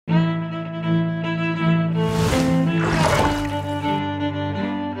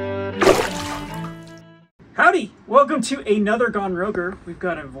Welcome to another Gone Roger. We've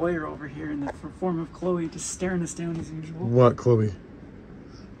got a voyeur over here in the form of Chloe just staring us down as usual. What, Chloe?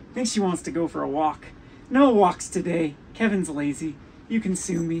 Thinks she wants to go for a walk. No walks today. Kevin's lazy. You can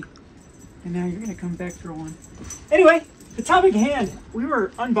sue me. And now you're going to come back for one. Anyway, the topic at hand. We were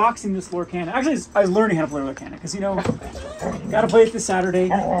unboxing this Lorcana. Actually, I was learning how to play Lorcana because, you know, got to play it this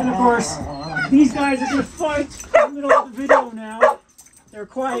Saturday. And of course, these guys are going to fight in the middle of the video now. They're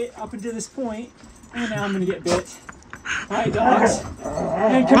quiet up until this point. And now I'm going to get bit by dogs.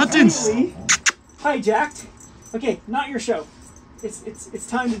 And completely hijacked. Okay, not your show. It's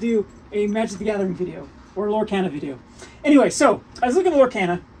time to do a Magic the Gathering video. Or Lorcana video. Anyway, so I was looking at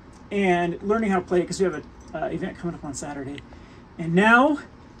Lorcana and learning how to play it because we have an event coming up on Saturday. And now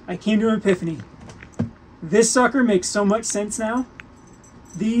I came to an epiphany. This sucker makes so much sense now.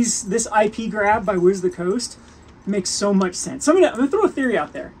 This IP grab by Wizards of the Coast makes so much sense. So I'm gonna throw a theory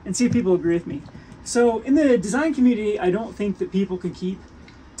out there and see if people agree with me. So in the design community, I don't think that people can keep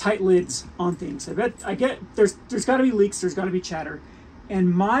tight lids on things. I get there's got to be leaks, there's got to be chatter,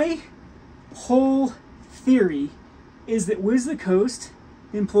 and my whole theory is that Wizards of the Coast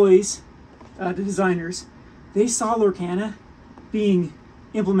employees, the designers, they saw Lorcana being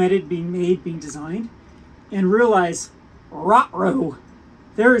implemented, being made, being designed, and realized, rot-row,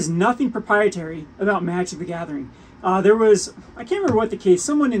 there is nothing proprietary about Magic the Gathering. There was, I can't remember what the case,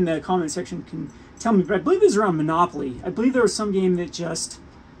 someone in the comment section can tell me, but I believe it was around Monopoly. I believe there was some game that just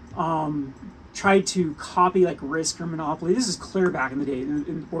tried to copy like Risk or Monopoly. This is clear back in the day in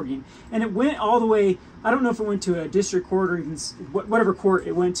the board game. And it went all the way, I don't know if it went to a district court or even whatever court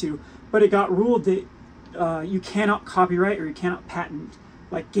it went to, but it got ruled that you cannot copyright or you cannot patent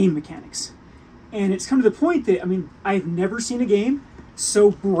like game mechanics. And it's come to the point that, I mean, I've never seen a game so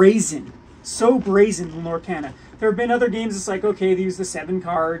brazen in Lorcana. There have been other games, it's like, okay, they use the 7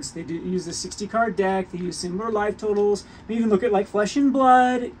 cards, they use the 60 card deck, they use similar life totals. We even look at like Flesh and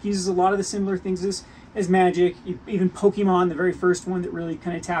Blood, it uses a lot of the similar things as Magic. Even Pokemon, the very first one that really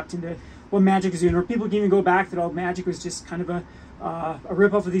kind of tapped into what Magic is doing. Or people can even go back that all Magic was just kind of a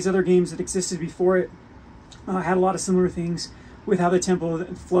ripoff of these other games that existed before it. Had a lot of similar things with how the tempo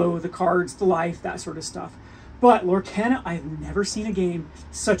flow, the cards, the life, that sort of stuff. But Lorcana, I've never seen a game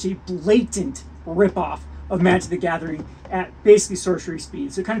such a blatant ripoff of Magic the Gathering at basically sorcery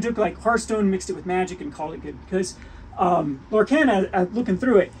speed. So it kind of took like Hearthstone, mixed it with Magic, and called it good. Because Lorcana, looking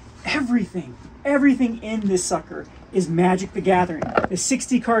through it, everything in this sucker is Magic the Gathering. The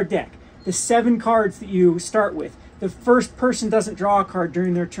 60 card deck, the 7 cards that you start with, the first person doesn't draw a card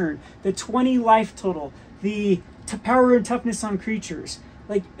during their turn, the 20 life total, the power and toughness on creatures.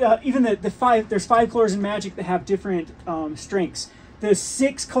 Like even the 5, there's 5 colors in Magic that have different strengths. The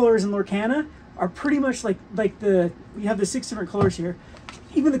 6 colors in Lorcana are pretty much like we have the 6 different colors here.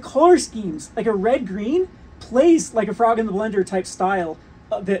 Even the color schemes, like a red-green, plays like a Frog in the Blender type style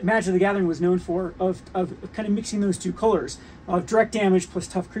that Magic the Gathering was known for, of kind of mixing those 2 colors of direct damage plus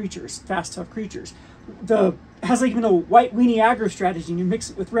tough creatures, fast tough creatures. Has like even a white weenie aggro strategy, and you mix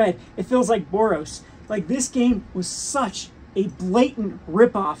it with red, it feels like Boros. Like, this game was such a blatant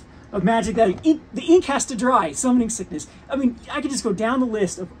ripoff of Magic that the ink has to dry, Summoning Sickness. I mean, I could just go down the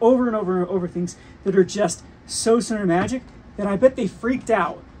list of over and over and over things that are just so similar to Magic that I bet they freaked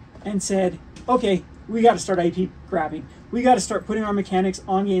out and said, okay, we got to start IP grabbing. We got to start putting our mechanics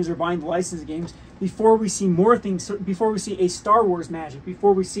on games or buying the licensed games before we see more things, before we see a Star Wars Magic,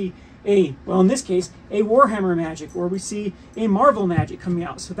 before we see a, well, in this case, a Warhammer Magic, or we see a Marvel Magic coming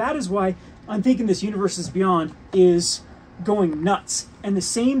out. So that is why I'm thinking this Universes Beyond is going nuts. And the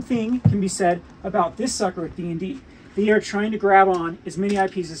same thing can be said about this sucker with D&D. They are trying to grab on as many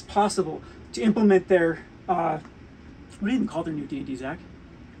IPs as possible to implement their, what do you even call their new D&D, Zach?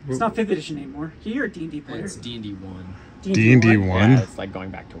 It's not 5th edition anymore. You're a D&D player. It's D&D 1. D&D 1? Yeah, it's like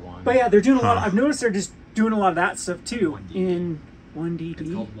going back to 1. But yeah, they're doing a lot. I've noticed they're just doing a lot of that stuff too in 1D.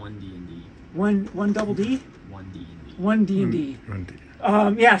 It's called 1D&D. One double D? 1D&D. 1D&D. 1D.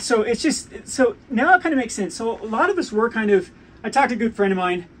 Yeah, so it's just, so now it kind of makes sense. So a lot of us were kind of, I talked to a good friend of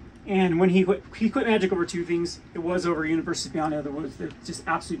mine, and when he quit Magic over 2 things. It was over Universes Beyond, the other was just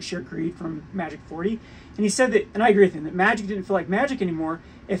absolute sheer greed from Magic 40. And he said that, and I agree with him, that Magic didn't feel like Magic anymore.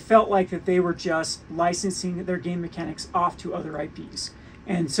 It felt like that they were just licensing their game mechanics off to other IPs.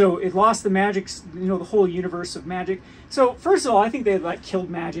 And so it lost the Magic, you know, the whole universe of Magic. So first of all, I think they had like killed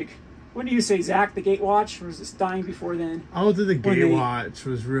Magic. What do you say, Zach? The Gatewatch? Or was this dying before then? Oh, the Gatewatch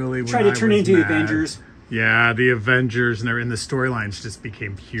was really when tried to turn into the Avengers. Yeah, the Avengers, and the storylines just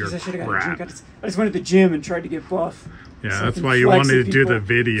became pure crap. I just went to the gym and tried to get buff. Yeah, so that's why you wanted to do the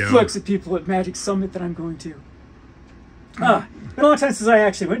video. Flex at people at Magic Summit that I'm going to. Been a long time since I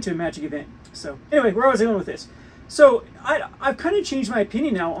actually went to a Magic event. So anyway, where was I going with this? So I've kind of changed my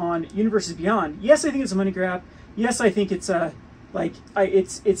opinion now on Universes Beyond. Yes, I think it's a money grab. Yes, I think it's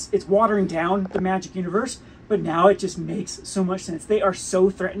it's watering down the Magic universe. But now it just makes so much sense. They are so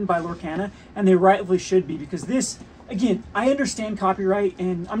threatened by Lorcana, and they rightfully should be, because this, again, I understand copyright,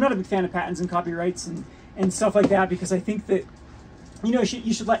 and I'm not a big fan of patents and copyrights and stuff like that, because I think that, you know,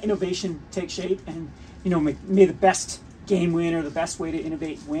 you should let innovation take shape, and, you know, may the best game win, or the best way to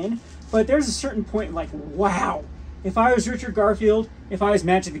innovate win. But there's a certain point like, wow, if I was Richard Garfield, if I was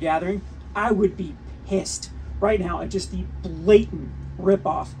Magic the Gathering, I would be pissed right now at just the blatant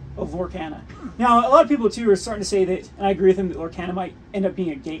ripoff of Lorcana. Now, a lot of people too are starting to say that, and I agree with them, that Lorcana might end up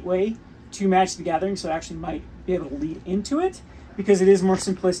being a gateway to Magic the Gathering, so it actually might be able to lead into it, because it is more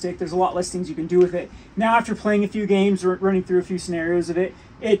simplistic. There's a lot less things you can do with it. Now, after playing a few games or running through a few scenarios of it,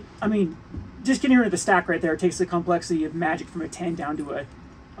 I mean, just getting rid of the stack right there, it takes the complexity of Magic from a 10 down to a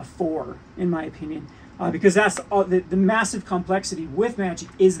 4, in my opinion. Because that's all, the massive complexity with Magic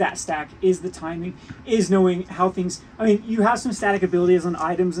is that stack, is the timing, is knowing how things. I mean, you have some static abilities on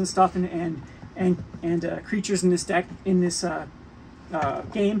items and stuff, and creatures in this deck, in this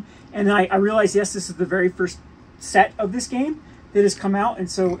game. And I realize, yes, this is the very first set of this game that has come out, and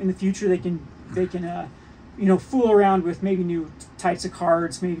so in the future they can you know, fool around with maybe new types of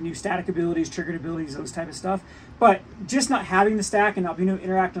cards, maybe new static abilities, triggered abilities, those type of stuff. But just not having the stack and not being able to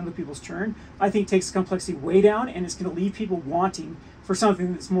interact on other people's turn, I think takes the complexity way down, and it's going to leave people wanting for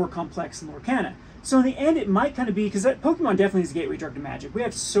something that's more complex than Lorcana. So in the end, it might kind of be, because Pokemon definitely is a gateway drug to Magic. We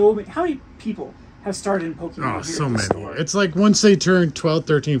have so many, how many people have started in Pokemon? Oh, so many. It's like once they turn 12,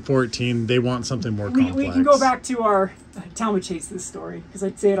 13, 14, they want something more complex. We can go back to our, Talmud hates this story, because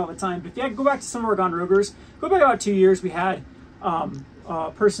I say it all the time, but if you go back to some of our Gone Rogers, go back about 2 years, we had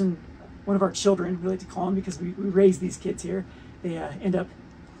a person, one of our children, we like to call them, because we raise these kids here. They end up,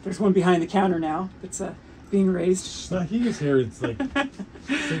 there's one behind the counter now that's being raised. He is here, it's like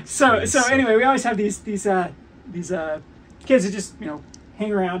so anyway, we always have these kids that just, you know,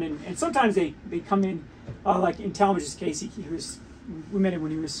 hang around, and sometimes they come in, like in Talmadge's case, we met him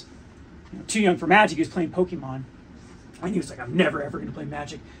when he was, you know, too young for Magic. He was playing Pokemon, and he was like, I'm never ever going to play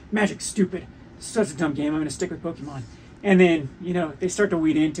Magic. Magic's stupid. It's such a dumb game. I'm going to stick with Pokemon. And then, you know, they start to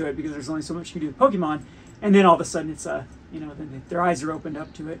weed into it because there's only so much you can do with Pokemon, and then all of a sudden it's you know, then their eyes are opened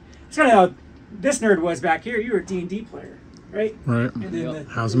up to it. It's kind of how this nerd was back here. You were a D&D player, right? Right. And then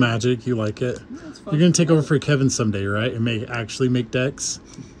how's Magic? You like it? You're gonna take over for Kevin someday, right? And actually make decks.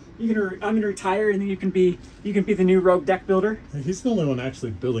 I'm gonna retire, and then you can be the new rogue deck builder. He's the only one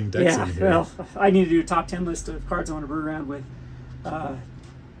actually building decks in here. Well, I need to do a top 10 list of cards I want to brew around with.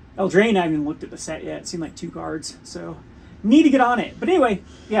 Eldraine, I haven't even looked at the set yet. It seemed like 2 cards, so need to get on it. But anyway,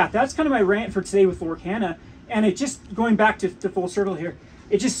 yeah, that's kind of my rant for today with Lorcana, and it just, going back to full circle here,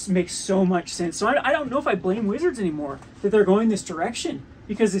 it just makes so much sense. So I don't know if I blame Wizards anymore that they're going this direction,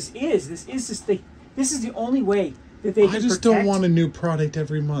 because this is the only way that they can I just protect. don't want a new product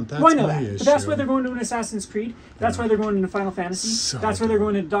every month. That's well, I know my that. issue. But that's why they're going to an Assassin's Creed. That's why they're going into Final Fantasy. That's why they're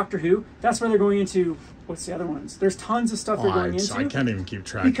going into Doctor Who. That's why they're going into, what's the other ones? There's tons of stuff they're going into. I can't even keep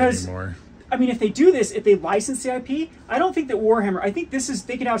track anymore. I mean, if they do this, if they license the IP, I don't think that Warhammer, I think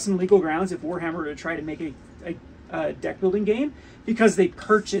they could have some legal grounds if Warhammer were to try to make a deck building game, because they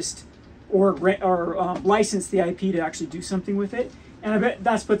purchased or licensed the IP to actually do something with it. And I bet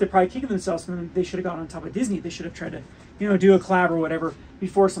that's what they're probably kicking themselves for. They should have gone on top of Disney. They should have tried to, you know, do a collab or whatever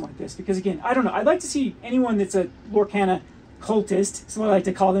before something like this. Because again, I don't know. I'd like to see anyone that's a Lorcana cultist, is what I like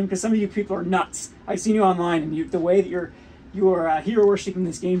to call them, because some of you people are nuts. I've seen you online, and the way that you're hero worshipping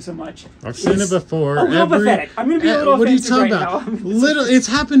this game so much. I've seen it before. A little pathetic. I'm going to be a little offensive right now. What are you talking about? It's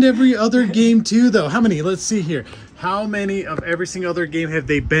happened every other game too, though. How many? Let's see here. How many of every single other game have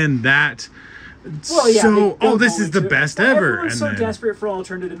they been that? Well, yeah, this is the best ever. Everyone's so desperate for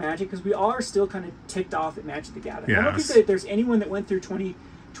alternative Magic, because we all are still kind of ticked off at Magic the Gathering. Yes. I don't think that there's anyone that went through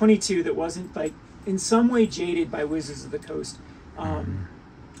 2022 that wasn't, like, in some way jaded by Wizards of the Coast.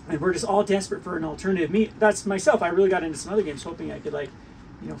 And we're just all desperate for an alternative. That's myself. I really got into some other games hoping I could, like,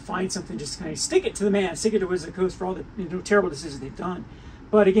 you know, find something, just kind of stick it to the man, stick it to Wizards of the Coast for all the, you know, terrible decisions they've done.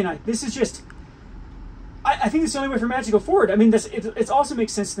 But again, this is just, I think it's the only way for Magic to go forward. I mean, it also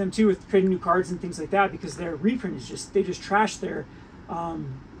makes sense to them too with creating new cards and things like that, because their reprint is just, they just trash their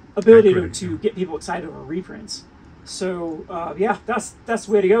ability to get people excited over reprints. So yeah, that's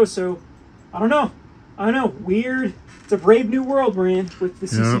the way to go. So I don't know. Weird. It's a brave new world we're in with the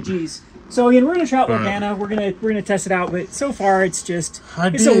CCGs. So again, we're gonna try out Lorcana. We're gonna test it out, but so far it's just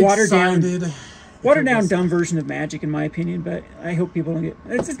it's a watered down dumb version of Magic, in my opinion. But I hope people don't get.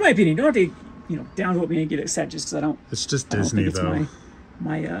 It's my opinion. Don't have to, you know, downvote me and get upset just because I don't. It's just Disney, though.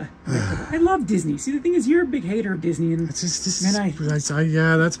 I love Disney. See, the thing is, you're a big hater of Disney, and It's just, man,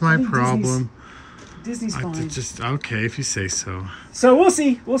 yeah, that's my think problem. Disney's fine. Just okay if you say so. So we'll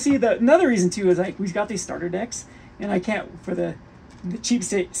see. We'll see. Another reason too is like we've got these starter decks, and I can't for the cheap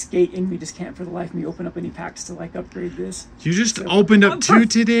skate in me just can't for the life of me open up any packs to like upgrade this. You just opened up 2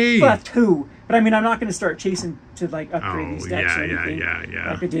 today. Well, 2, but I mean I'm not going to start chasing to like upgrade these decks. Yeah, or anything, yeah.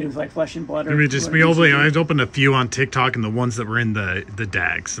 like I did with like Flesh and Blood. Or I mean, just I opened a few on TikTok and the ones that were in the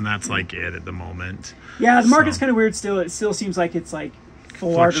decks, and that's like it at the moment. Yeah, the market's kind of weird still. It still seems like it's like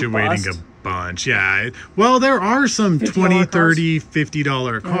full fluctuating a bunch. Yeah, well, there are some $20, $30,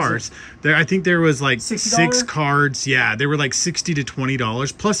 $50 cards. There, I think there was like $60? 6 cards. Yeah, they were like $60 to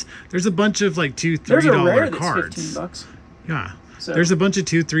 $20. Plus, there's a bunch of like $2, There's a rare $3 that's cards. $15. Yeah, So, there's a bunch of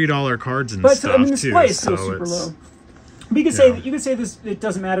 $2, $3 cards and but stuff I mean, the too. supply is still so super it's, low. But you could say this. It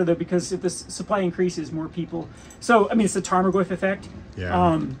doesn't matter though because if the supply increases, more people. So I mean, it's the Tarmogoyf effect.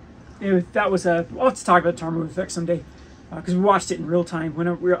 Yeah. That was a. I'll have to talk about the Tarmogoyf effect someday because we watched it in real time when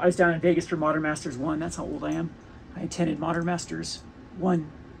I was down in Vegas for Modern Masters 1. That's how old I am. I attended Modern Masters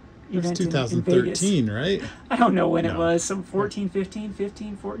 1 event It's 2013, right? I don't know when it was. Some 14, 15,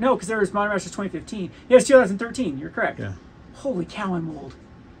 15, 14. No, because there was Modern Masters 2015. Yeah, it's 2013. You're correct. Yeah. Holy cow, I'm old.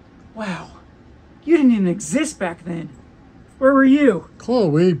 Wow. You didn't even exist back then. Where were you?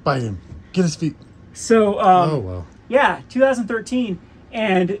 Chloe, bite him. Get his feet. So, Oh, well. yeah, 2013.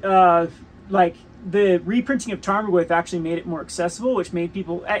 And, like, the reprinting of Tarmogoyf actually made it more accessible, which made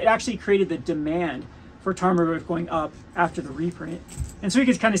people... It actually created the demand for Tarmogoyf going up after the reprint. And so you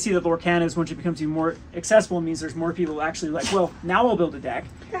can kind of see that Lorcana, once it becomes even more accessible, means there's more people actually like, well, now I'll build a deck.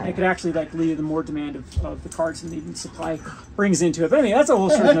 And it could actually like lead to the more demand of the cards and the supply brings into it. But anyway, that's a whole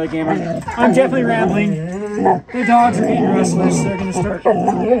story of another game. I'm definitely rambling. The dogs are getting restless. They're going to start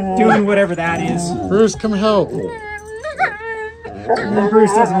doing whatever that is. Bruce, come help.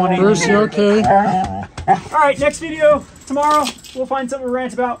 Bruce doesn't want to. Bruce, you okay? All right, next video tomorrow. We'll find something to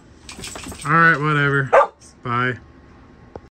rant about. All right, whatever. Bye.